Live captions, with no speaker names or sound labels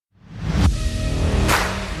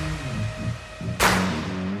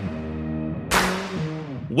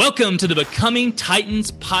Welcome to the Becoming Titans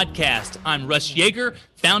podcast. I'm Russ Yeager,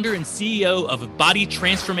 founder and CEO of Body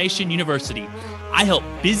Transformation University. I help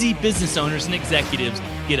busy business owners and executives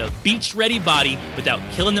get a beach-ready body without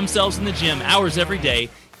killing themselves in the gym hours every day,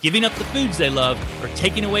 giving up the foods they love, or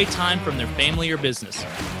taking away time from their family or business.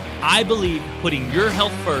 I believe putting your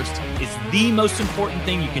health first is the most important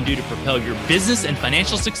thing you can do to propel your business and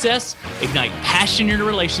financial success, ignite passion in your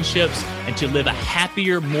relationships, and to live a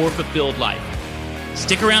happier, more fulfilled life.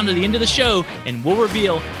 Stick around to the end of the show and we'll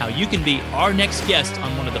reveal how you can be our next guest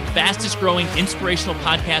on one of the fastest growing inspirational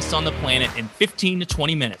podcasts on the planet in 15 to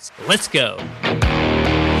 20 minutes. Let's go.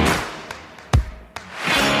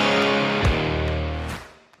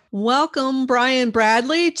 Welcome, Brian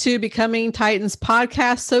Bradley, to Becoming Titans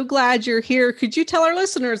podcast. So glad you're here. Could you tell our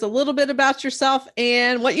listeners a little bit about yourself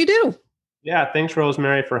and what you do? Yeah, thanks,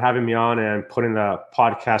 Rosemary, for having me on and putting the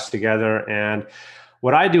podcast together. And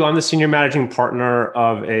what I do, I'm the senior managing partner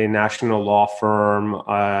of a national law firm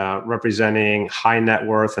representing high net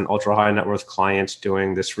worth and ultra high net worth clients,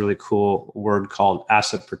 doing this really cool word called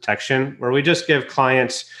asset protection, where we just give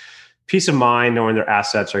clients peace of mind knowing their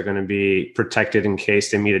assets are going to be protected in case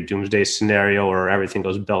they meet a doomsday scenario or everything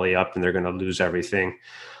goes belly up and they're going to lose everything.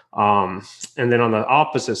 And then on the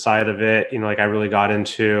opposite side of it, I really got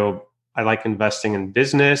into, I like investing in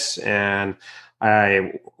business, and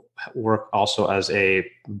I work also as a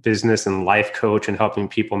business and life coach and helping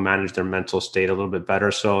people manage their mental state a little bit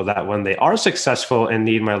better so that when they are successful and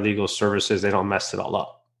need my legal services, they don't mess it all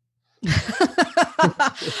up.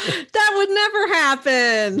 That would never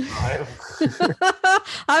happen.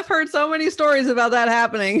 I've heard so many stories about that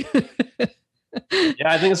happening.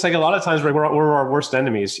 Yeah, I think it's like a lot of times we're our worst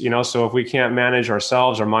enemies, so if we can't manage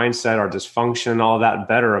ourselves, our mindset, our dysfunction, all of that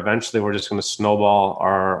better, eventually we're just going to snowball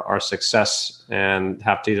our success and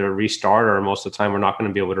have to either restart, or most of the time we're not going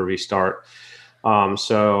to be able to restart.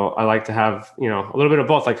 So I like to have, a little bit of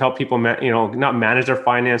both, like help people, not manage their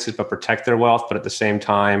finances, but protect their wealth. But at the same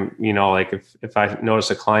time, like if I notice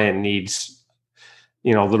a client needs, a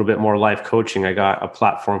little bit more life coaching, I got a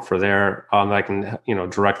platform for there that I can,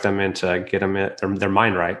 direct them into get them their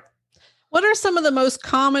mind right. What are some of the most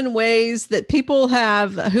common ways that people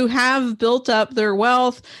who have built up their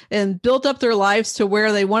wealth and built up their lives to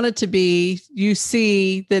where they want it to be, you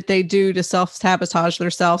see that they do to self-sabotage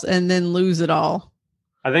themselves and then lose it all?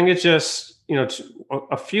 I think it's just,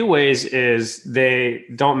 a few ways is they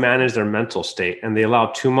don't manage their mental state and they allow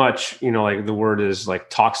too much, like the word is like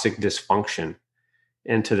toxic dysfunction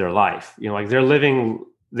into their life. They're living,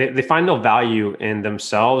 they find no value in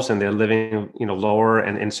themselves, and they're living, lower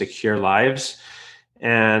and insecure lives.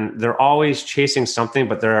 And they're always chasing something,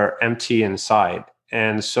 but they're empty inside.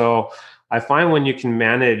 And so I find when you can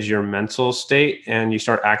manage your mental state and you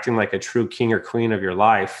start acting like a true king or queen of your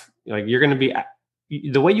life, you're going to be,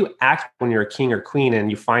 the way you act when you're a king or queen and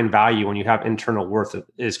you find value when you have internal worth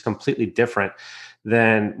is completely different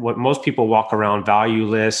than what most people walk around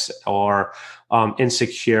valueless or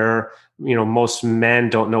insecure. Most men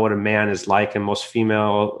don't know what a man is like, and most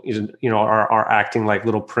female, are acting like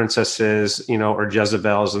little princesses, or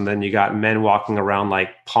Jezebels. And then you got men walking around like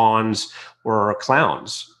pawns or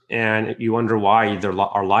clowns. And you wonder why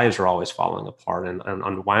our lives are always falling apart and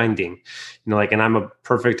unwinding, and I'm a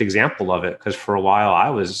perfect example of it, because for a while I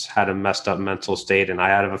had a messed up mental state, and I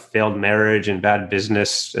had a failed marriage and bad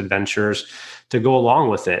business adventures to go along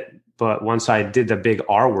with it. But once I did the big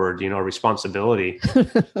R word, responsibility,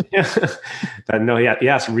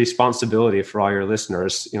 yes, responsibility for all your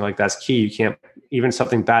listeners, that's key. You can't, even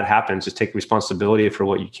something bad happens, just take responsibility for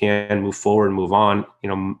what you can, move forward, move on,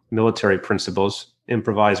 military principles,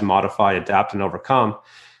 improvise, modify, adapt, and overcome.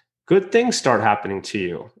 Good things start happening to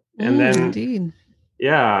you. And then, indeed.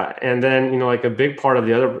 Yeah. And then, like a big part of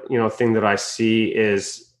the other, thing that I see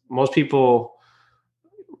is most people,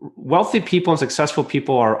 wealthy people and successful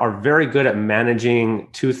people are very good at managing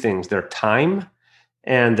two things: their time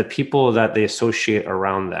and the people that they associate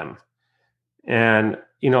around them. And,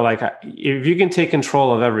 if you can take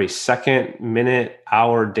control of every second, minute,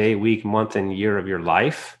 hour, day, week, month, and year of your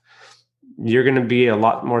life, you're going to be a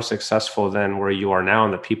lot more successful than where you are now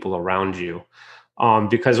and the people around you.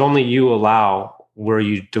 Because only you allow where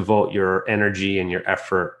you devote your energy and your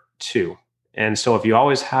effort to. And so if you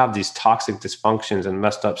always have these toxic dysfunctions and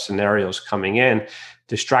messed up scenarios coming in,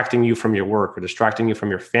 distracting you from your work or distracting you from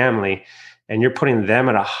your family, and you're putting them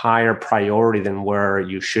at a higher priority than where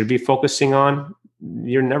you should be focusing on,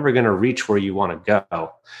 you're never going to reach where you want to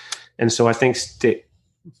go. And so I think,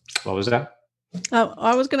 what was that?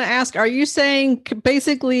 I was going to ask, are you saying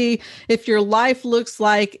basically if your life looks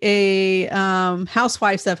like a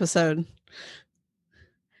Housewives episode?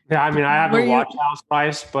 Yeah, I mean, I haven't watched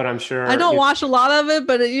Housewives, but I'm sure I don't watch a lot of it,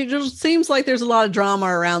 but it just seems like there's a lot of drama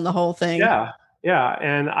around the whole thing. Yeah,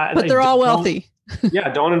 and but they're all wealthy.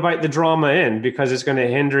 Yeah, don't invite the drama in because it's going to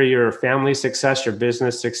hinder your family success, your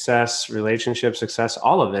business success, relationship success,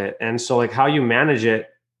 all of it. And so, like, how you manage it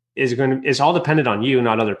is all dependent on you,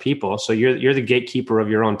 not other people. So you're the gatekeeper of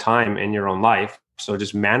your own time and your own life. So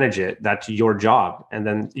just manage it. That's your job, and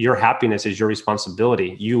then your happiness is your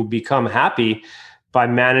responsibility. You become happy by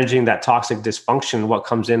managing that toxic dysfunction, what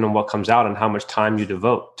comes in and what comes out, and how much time you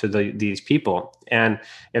devote to these people. And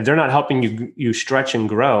if they're not helping you stretch and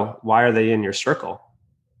grow, why are they in your circle?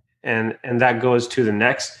 And that goes to the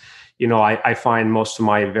next, I find most of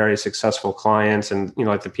my very successful clients and,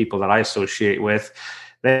 like the people that I associate with,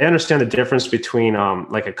 they understand the difference between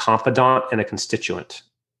like a confidant and a constituent.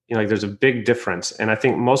 Like there's a big difference. And I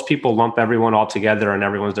think most people lump everyone all together and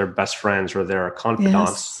everyone's their best friends or their confidants.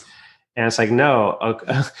 Yes. And it's like, no,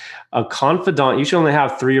 a confidant, you should only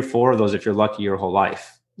have 3 or 4 of those if you're lucky your whole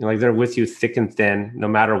life. Like they're with you thick and thin, no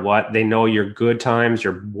matter what. They know your good times,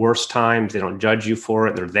 your worst times. They don't judge you for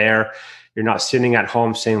it. They're there. You're not sitting at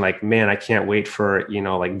home saying like, man, I can't wait for,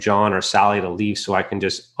 like John or Sally to leave so I can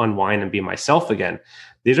just unwind and be myself again.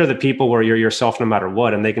 These are the people where you're yourself no matter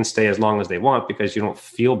what, and they can stay as long as they want because you don't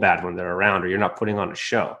feel bad when they're around or you're not putting on a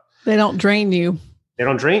show. They don't drain you. They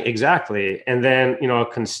don't drain. Exactly. And then, a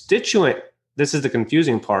constituent, this is the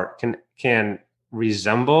confusing part, can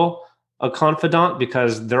resemble a confidant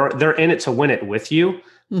because they're in it to win it with you,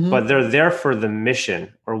 but they're there for the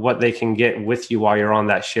mission or what they can get with you while you're on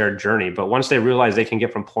that shared journey. But once they realize they can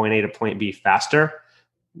get from point A to point B faster,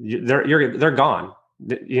 they're gone.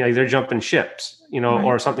 They're jumping ships, right.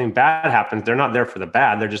 Or something bad happens. They're not there for the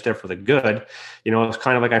bad. They're just there for the good. It's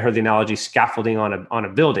kind of like I heard the analogy scaffolding on a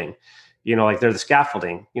building. Like they're the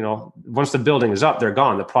scaffolding, once the building is up, they're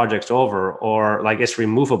gone. The project's over, or like it's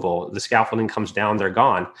removable. The scaffolding comes down, they're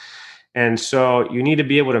gone. And so you need to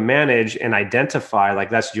be able to manage and identify, like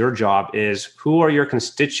that's your job, is who are your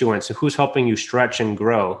constituents, who's helping you stretch and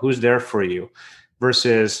grow, who's there for you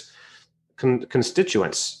versus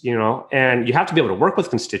constituents, and you have to be able to work with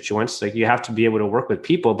constituents. Like you have to be able to work with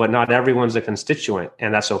people, but not everyone's a constituent,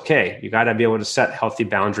 and that's okay. You got to be able to set healthy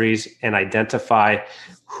boundaries and identify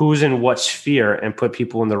who's in what sphere and put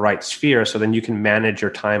people in the right sphere so then you can manage your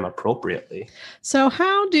time appropriately. So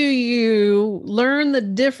how do you learn the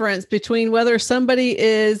difference between whether somebody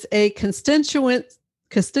is a constituent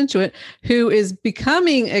who is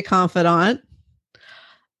becoming a confidant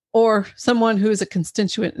or someone who is a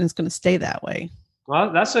constituent and is going to stay that way?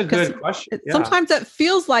 Well, that's a good question. Yeah. Sometimes it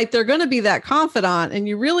feels like they're going to be that confidant and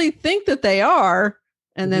you really think that they are,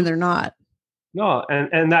 and then they're not. No,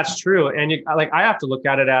 and that's true. And I have to look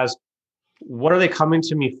at it as, what are they coming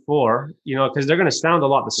to me for? Because they're going to sound a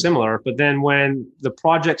lot similar, but then when the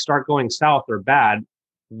projects start going south or bad,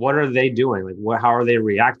 what are they doing? Like, how are they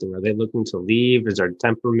reacting? Are they looking to leave? Is their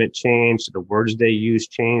temperament change? Do the words they use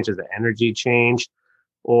change? Does the energy change?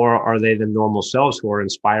 Or are they the normal selves who are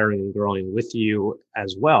inspiring and growing with you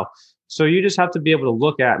as well? So you just have to be able to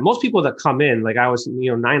look at most people that come in, like I was,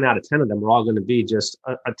 9 out of 10 of them are all going to be just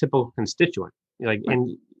a typical constituent.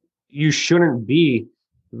 And you shouldn't be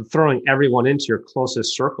throwing everyone into your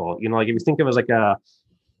closest circle. Like if you think of it as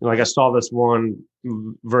like I saw this one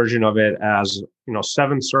version of it as,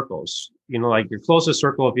 7 circles, like your closest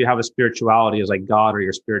circle, if you have a spirituality, is like God or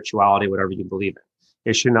your spirituality, whatever you believe in.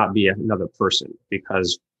 It should not be another person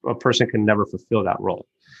because a person can never fulfill that role.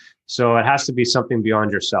 So it has to be something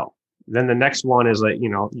beyond yourself. Then the next one is like,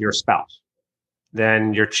 your spouse,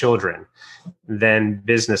 then your children, then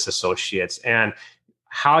business associates. And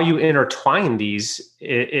how you intertwine these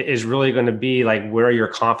is really going to be like where your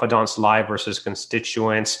confidants lie versus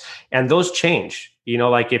constituents. And those change.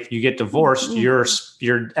 Like if you get divorced, your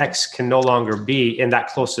ex can no longer be in that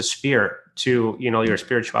closest sphere to, your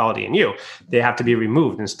spirituality and you. They have to be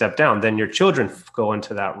removed and step down. Then your children go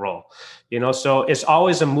into that role. So it's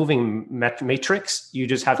always a moving matrix. You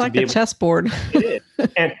just have to be able, like a chessboard. It is.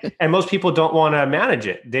 And most people don't want to manage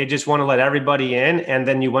it. They just want to let everybody in. And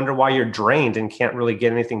then you wonder why you're drained and can't really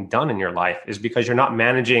get anything done in your life, is because you're not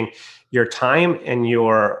managing your time and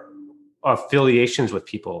your affiliations with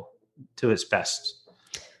people to its best.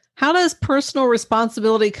 How does personal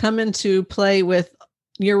responsibility come into play with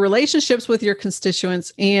your relationships with your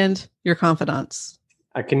constituents and your confidants?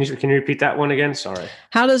 Can you repeat that one again? Sorry.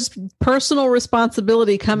 How does personal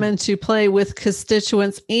responsibility come into play with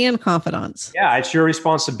constituents and confidants? Yeah, it's your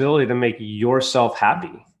responsibility to make yourself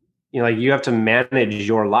happy. You have to manage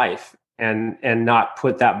your life and not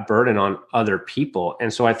put that burden on other people.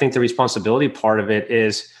 And so I think the responsibility part of it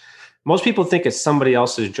is, most people think it's somebody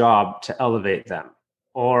else's job to elevate them.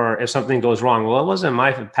 Or if something goes wrong, well, it wasn't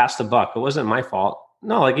pass the buck. It wasn't my fault.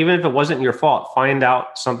 No, like even if it wasn't your fault, find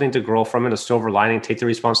out something to grow from it, a silver lining, take the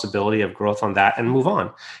responsibility of growth on that and move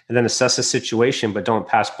on. And then assess the situation, but don't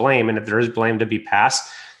pass blame. And if there is blame to be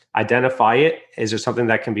passed, identify it. Is there something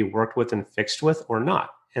that can be worked with and fixed with or not?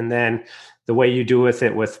 And then the way you do with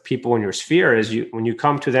it with people in your sphere is when you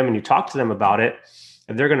come to them and you talk to them about it,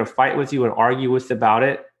 if they're going to fight with you and argue with about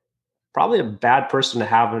it, probably a bad person to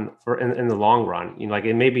have in the long run. Like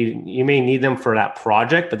you may need them for that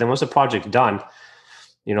project, but then once the project's done,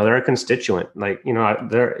 they're a constituent. Like,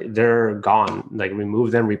 they're gone. Like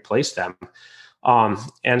remove them, replace them.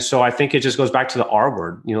 And so I think it just goes back to the R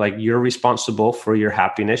word. Like you're responsible for your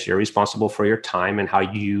happiness. You're responsible for your time and how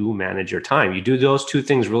you manage your time. You do those two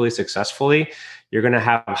things really successfully, you're going to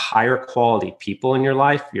have higher quality people in your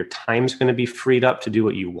life. Your time's going to be freed up to do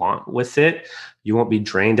what you want with it. You won't be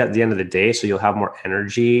drained at the end of the day. So you'll have more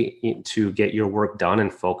energy to get your work done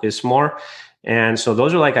and focus more. And so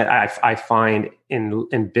those are like, I find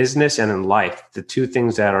in business and in life, the two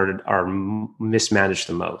things that are mismanaged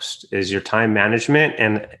the most is your time management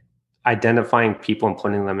and identifying people and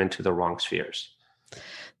putting them into the wrong spheres.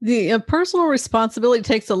 The personal responsibility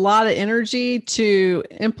takes a lot of energy to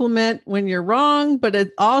implement when you're wrong, but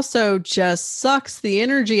it also just sucks the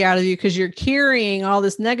energy out of you because you're carrying all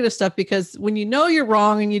this negative stuff. Because when you know you're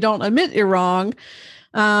wrong and you don't admit you're wrong,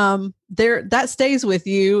 that stays with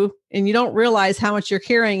you and you don't realize how much you're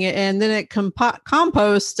carrying it. And then it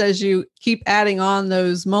composts as you keep adding on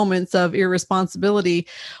those moments of irresponsibility.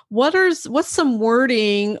 What's some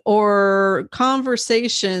wording or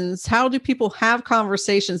conversations? How do people have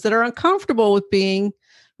conversations that are uncomfortable with being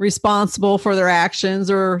responsible for their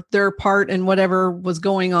actions or their part in whatever was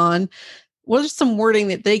going on? What is some wording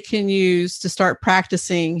that they can use to start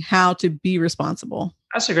practicing how to be responsible?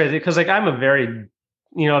 That's a great thing, because like I'm a very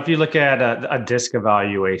if you look at a DISC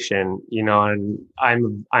evaluation, and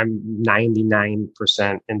I'm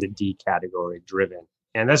 99% in the D category, driven.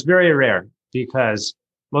 And that's very rare because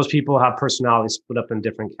most people have personalities split up in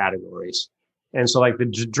different categories. And so like the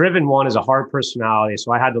driven one is a hard personality.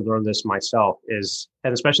 So I had to learn this myself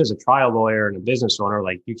and especially as a trial lawyer and a business owner,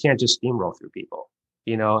 like you can't just steamroll through people,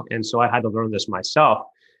 and so I had to learn this myself.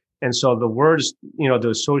 And so the words, to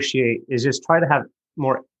associate is just try to have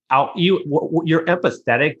more you're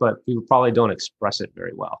empathetic, but you probably don't express it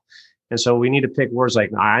very well. And so we need to pick words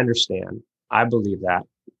like, I understand, I believe that,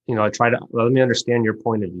 let me understand your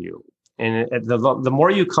point of view. And the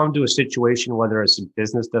more you come to a situation, whether it's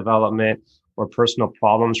business development or personal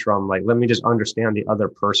problems from like, let me just understand the other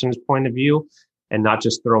person's point of view and not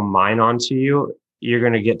just throw mine onto you, you're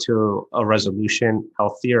going to get to a resolution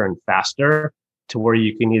healthier and faster, to where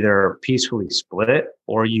you can either peacefully split it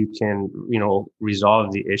or you can,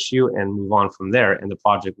 resolve the issue and move on from there. And the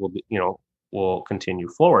project will continue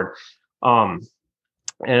forward.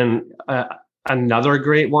 And another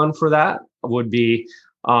great one for that would be,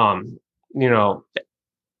 I'm trying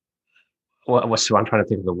to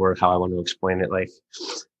think of the word, how I want to explain it. Like,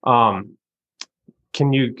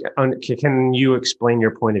 can you explain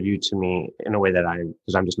your point of view to me in a way that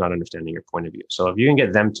because I'm just not understanding your point of view. So if you can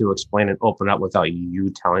get them to explain and open up without you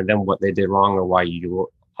telling them what they did wrong or why you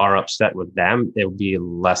are upset with them, it would be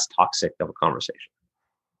less toxic of a conversation.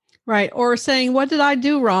 Right. Or saying, what did I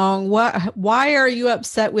do wrong? Why are you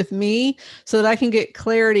upset with me? So that I can get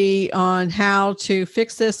clarity on how to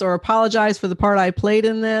fix this or apologize for the part I played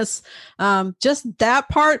in this. Just that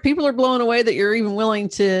part, people are blown away that you're even willing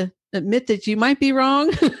to admit that you might be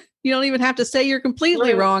wrong. You don't even have to say you're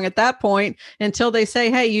completely wrong at that point until they say,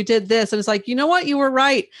 hey, you did this. And it's like, you know what? You were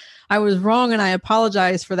right. I was wrong. And I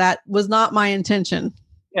apologize for that. Was not my intention.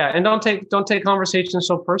 Yeah. And don't take conversations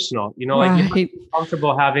so personal. Like you're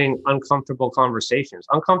comfortable having uncomfortable conversations.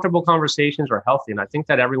 Uncomfortable conversations are healthy. And I think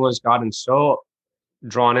that everyone's gotten so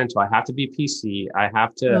drawn into, I have to be PC. I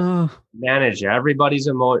have to manage everybody's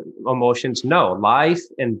emotions. No, life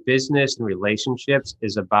and business and relationships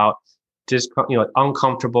is about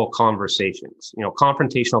uncomfortable conversations.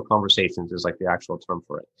 Confrontational conversations is like the actual term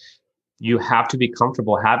for it. You have to be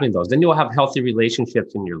comfortable having those. Then you'll have healthy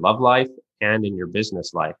relationships in your love life and in your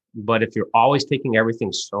business life. But if you're always taking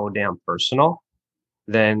everything so damn personal,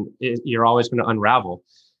 then you're always going to unravel.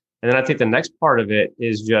 And then I think the next part of it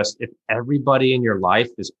is just, if everybody in your life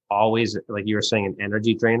is always, like you were saying, an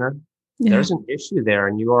energy drainer, there's an issue there,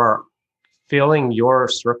 and you are filling your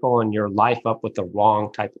circle and your life up with the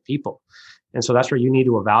wrong type of people. And so that's where you need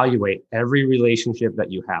to evaluate every relationship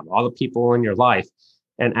that you have, all the people in your life,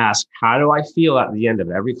 and ask, how do I feel at the end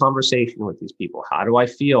of every conversation with these people? How do I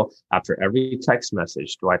feel after every text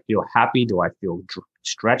message? Do I feel happy? Do I feel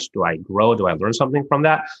stretched? Do I grow? Do I learn something from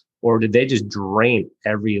that? or did they just drain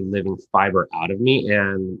every living fiber out of me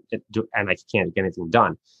and I can't get anything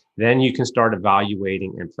done? Then you can start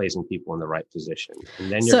evaluating and placing people in the right position.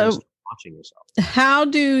 And then you're going to start launching yourself. How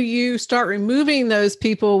do you start removing those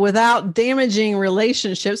people without damaging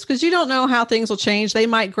relationships? Because you don't know how things will change. They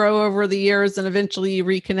might grow over the years and eventually you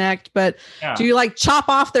reconnect, but do you like chop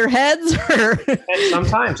off their heads? Or?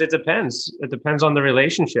 Sometimes it depends. It depends on the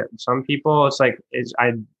relationship. Some people, it's like,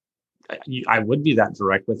 I would be that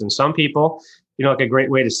direct with. And some people, like a great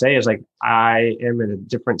way to say is like, I am in a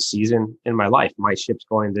different season in my life. My ship's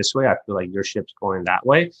going this way. I feel like your ship's going that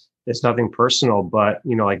way. It's nothing personal, but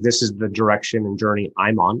like this is the direction and journey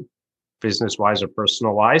I'm on, business wise or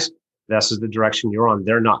personal wise. This is the direction you're on.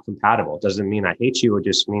 They're not compatible. It doesn't mean I hate you. It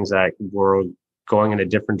just means that we're going in a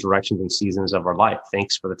different direction and seasons of our life.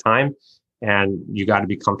 Thanks for the time. And you got to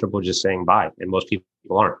be comfortable just saying bye. And most people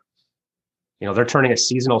aren't. They're turning a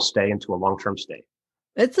seasonal stay into a long-term stay.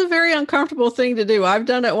 It's a very uncomfortable thing to do. I've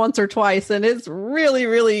done it once or twice, and it's really,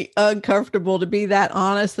 really uncomfortable to be that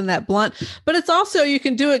honest and that blunt. But it's also, you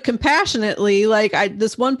can do it compassionately. Like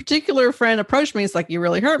this one particular friend approached me. It's like, you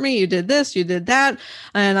really hurt me. You did this, you did that.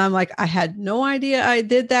 And I'm like, I had no idea I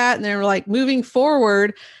did that. And they're like, moving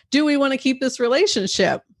forward, do we want to keep this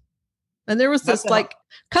relationship? And there was this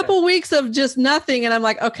couple weeks of just nothing. And I'm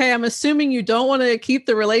like, okay, I'm assuming you don't want to keep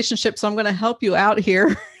the relationship. So I'm going to help you out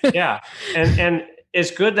here. Yeah. And it's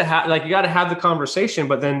good to have, you got to have the conversation,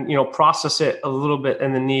 but then, process it a little bit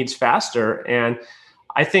and the needs faster. And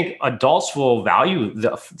I think adults will value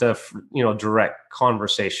the direct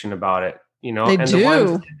conversation about it, They and do. The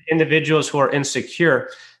ones, individuals who are insecure,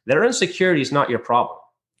 their insecurity is not your problem.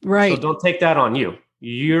 Right. So don't take that on you.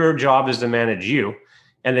 Your job is to manage you.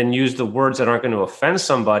 And then use the words that aren't going to offend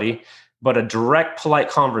somebody. But a direct, polite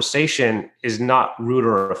conversation is not rude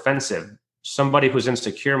or offensive. Somebody who's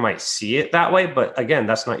insecure might see it that way, but again,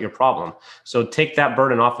 that's not your problem. So take that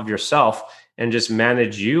burden off of yourself and just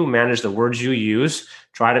manage the words you use,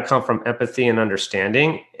 try to come from empathy and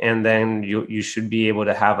understanding. And then you should be able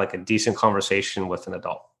to have a decent conversation with an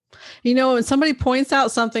adult. When somebody points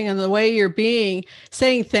out something in the way you're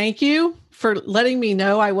saying thank you for letting me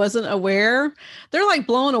know I wasn't aware, they're like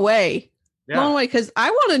blown away. Yeah. Blown away, because I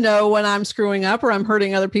want to know when I'm screwing up or I'm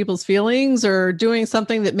hurting other people's feelings or doing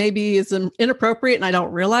something that maybe is inappropriate and I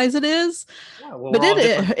don't realize it is. Yeah, well, but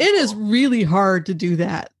it is really hard to do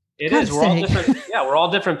that. It is. We're all different. Yeah, we're all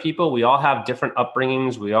different people. We all have different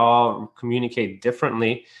upbringings. We all communicate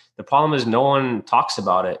differently. The problem is no one talks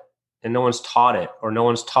about it and no one's taught it, or no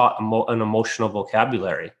one's taught an emotional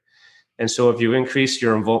vocabulary. And so if you increase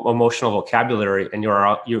your emotional vocabulary and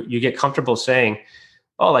you get comfortable saying,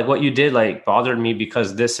 oh, what you did bothered me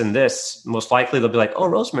because this and this, most likely they'll be like, oh,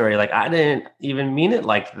 Rosemary, I didn't even mean it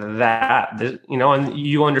like that, and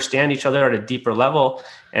you understand each other at a deeper level,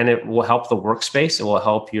 and it will help the workspace. It will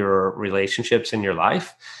help your relationships in your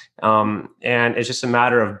life. And it's just a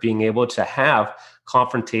matter of being able to have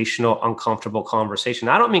confrontational, uncomfortable conversation.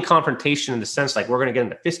 I don't mean confrontation in the sense we're going to get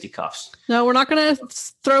into fisticuffs. No, we're not going to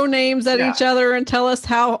throw names at each other and tell us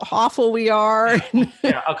how awful we are.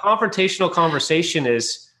 Yeah, a confrontational conversation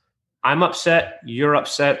is, I'm upset, you're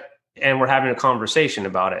upset, and we're having a conversation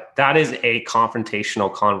about it. That is a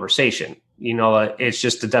confrontational conversation. It's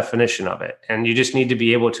just the definition of it. And you just need to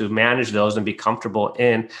be able to manage those and be comfortable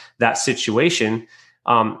in that situation,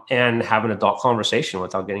 and have an adult conversation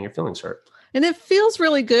without getting your feelings hurt. And it feels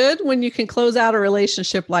really good when you can close out a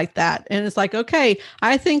relationship like that. And it's like, okay,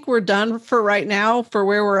 I think we're done for right now for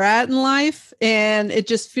where we're at in life. And it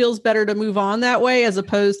just feels better to move on that way, as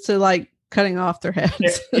opposed to cutting off their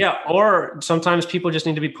heads. Yeah. Or sometimes people just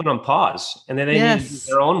need to be put on pause, and then they need to do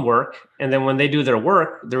their own work. And then when they do their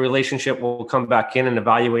work, the relationship will come back in and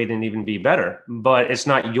evaluate and even be better. But it's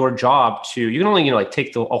not your job you can only,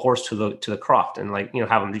 take a horse to the croft and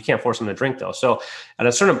have them, you can't force them to drink though. So at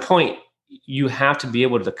a certain point, you have to be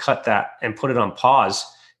able to cut that and put it on pause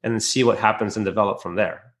and then see what happens and develop from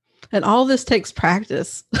there. And all this takes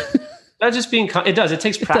practice. Not just it does. It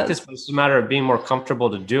takes practice, but it's a matter of being more comfortable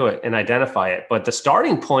to do it and identify it. But the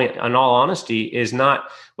starting point, in all honesty, is not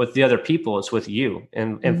with the other people. It's with you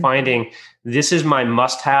and finding, this is my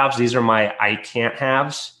must-haves. These are my I can't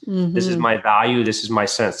haves. Mm-hmm. This is my value. This is my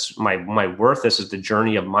sense, my worth. This is the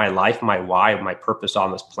journey of my life, my why, my purpose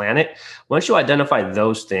on this planet. Once you identify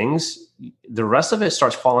those things, the rest of it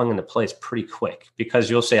starts falling into place pretty quick,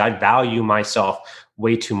 because you'll say, I value myself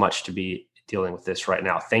way too much to be dealing with this right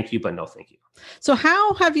now. Thank you, but no thank you. So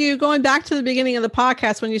how have you, going back to the beginning of the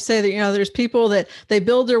podcast, when you say that, there's people that they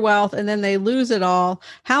build their wealth and then they lose it all,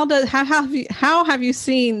 how have you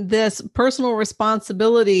seen this personal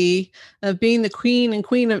responsibility of being the queen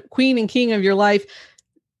and king of your life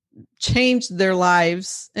changed their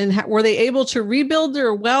lives, and were they able to rebuild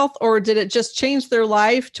their wealth, or did it just change their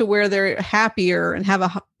life to where they're happier and have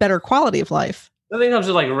a better quality of life? I think it comes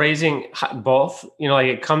to like raising both, like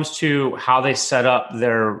it comes to how they set up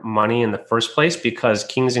their money in the first place, because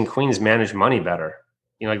kings and queens manage money better.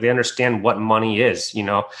 Like they understand what money is,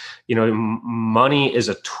 money is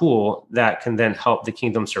a tool that can then help the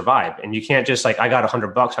kingdom survive. And you can't just like, I got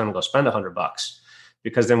 $100, I'm gonna go spend $100,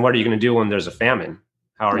 because then what are you going to do when there's a famine?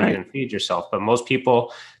 How are you going to feed yourself? But most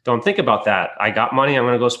people don't think about that. I got money, I'm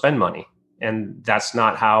going to go spend money. And that's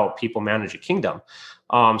not how people manage a kingdom.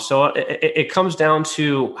 So it comes down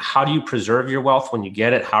to, how do you preserve your wealth when you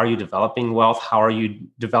get it? How are you developing wealth? How are you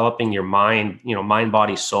developing your mind, mind,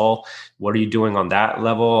 body, soul? What are you doing on that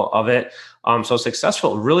level of it?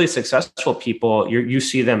 So really successful people, you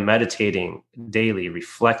see them meditating daily,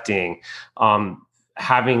 reflecting,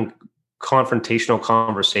 having confrontational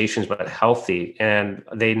conversations, but healthy, and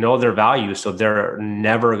they know their value. So they're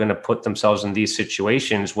never going to put themselves in these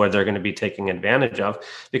situations where they're going to be taken advantage of,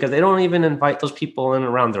 because they don't even invite those people in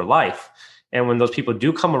around their life. And when those people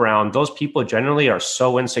do come around, those people generally are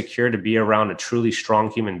so insecure to be around a truly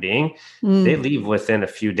strong human being. They leave within a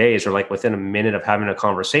few days, or like within a minute of having a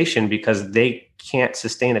conversation, because they can't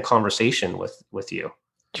sustain a conversation with you.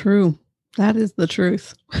 True. That is the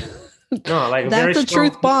truth. No, like that's a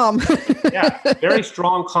truth bomb. Yeah, very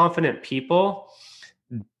strong, confident people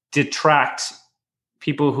detract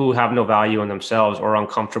people who have no value in themselves or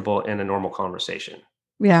uncomfortable in a normal conversation.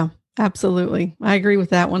 Yeah, absolutely. I agree with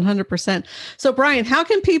that 100%. So, Brian, how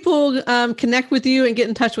can people connect with you and get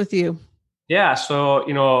in touch with you? Yeah. So,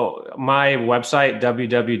 my website,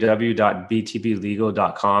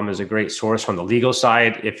 www.btblegal.com, is a great source on the legal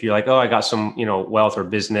side. If you're like, oh, I got some, wealth or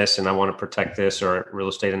business and I want to protect this, or real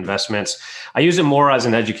estate investments, I use it more as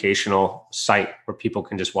an educational site where people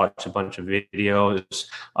can just watch a bunch of videos.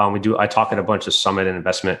 I talk at a bunch of summit and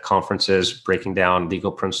investment conferences, breaking down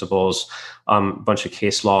legal principles, a bunch of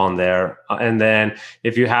case law on there. And then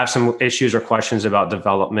if you have some issues or questions about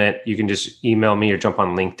development, you can just email me or jump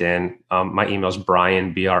on LinkedIn. My email is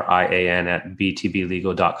Brian, Brian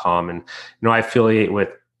 @btblegal.com. And, I affiliate with,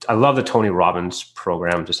 I love the Tony Robbins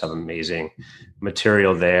program, just have amazing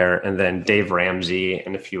material there. And then Dave Ramsey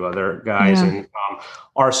and a few other guys, and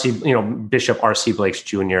Bishop RC Blakes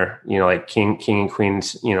Jr., like King and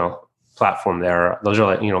Queens, platform there. Those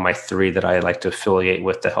are like, my three that I like to affiliate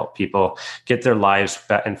with to help people get their lives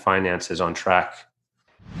and finances on track.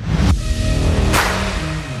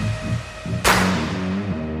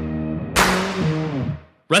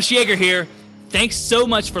 Russ Yeager here. Thanks so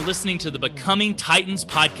much for listening to the Becoming Titans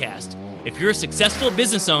podcast. If you're a successful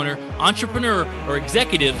business owner, entrepreneur, or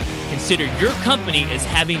executive, consider your company as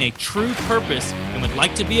having a true purpose and would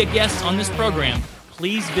like to be a guest on this program,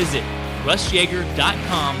 please visit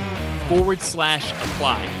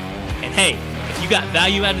russyeager.com/apply. And hey, if you got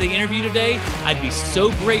value out of the interview today, I'd be so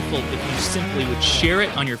grateful if you simply would share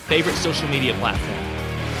it on your favorite social media platform.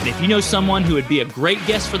 And if you know someone who would be a great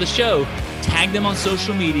guest for the show, tag them on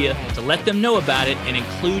social media to let them know about it and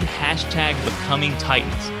include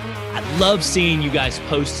 #BecomingTitans. I love seeing you guys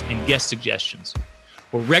post and guest suggestions.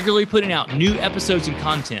 We're regularly putting out new episodes and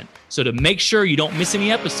content, so to make sure you don't miss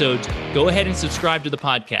any episodes, go ahead and subscribe to the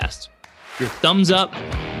podcast. Your thumbs up,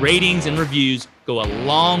 ratings, and reviews go a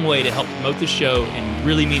long way to help promote the show and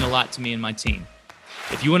really mean a lot to me and my team.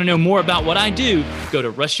 If you want to know more about what I do, go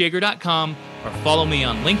to russyeager.com or follow me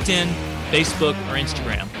on LinkedIn, Facebook, or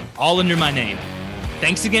Instagram, all under my name.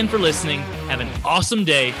 Thanks again for listening. Have an awesome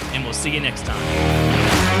day, and we'll see you next time.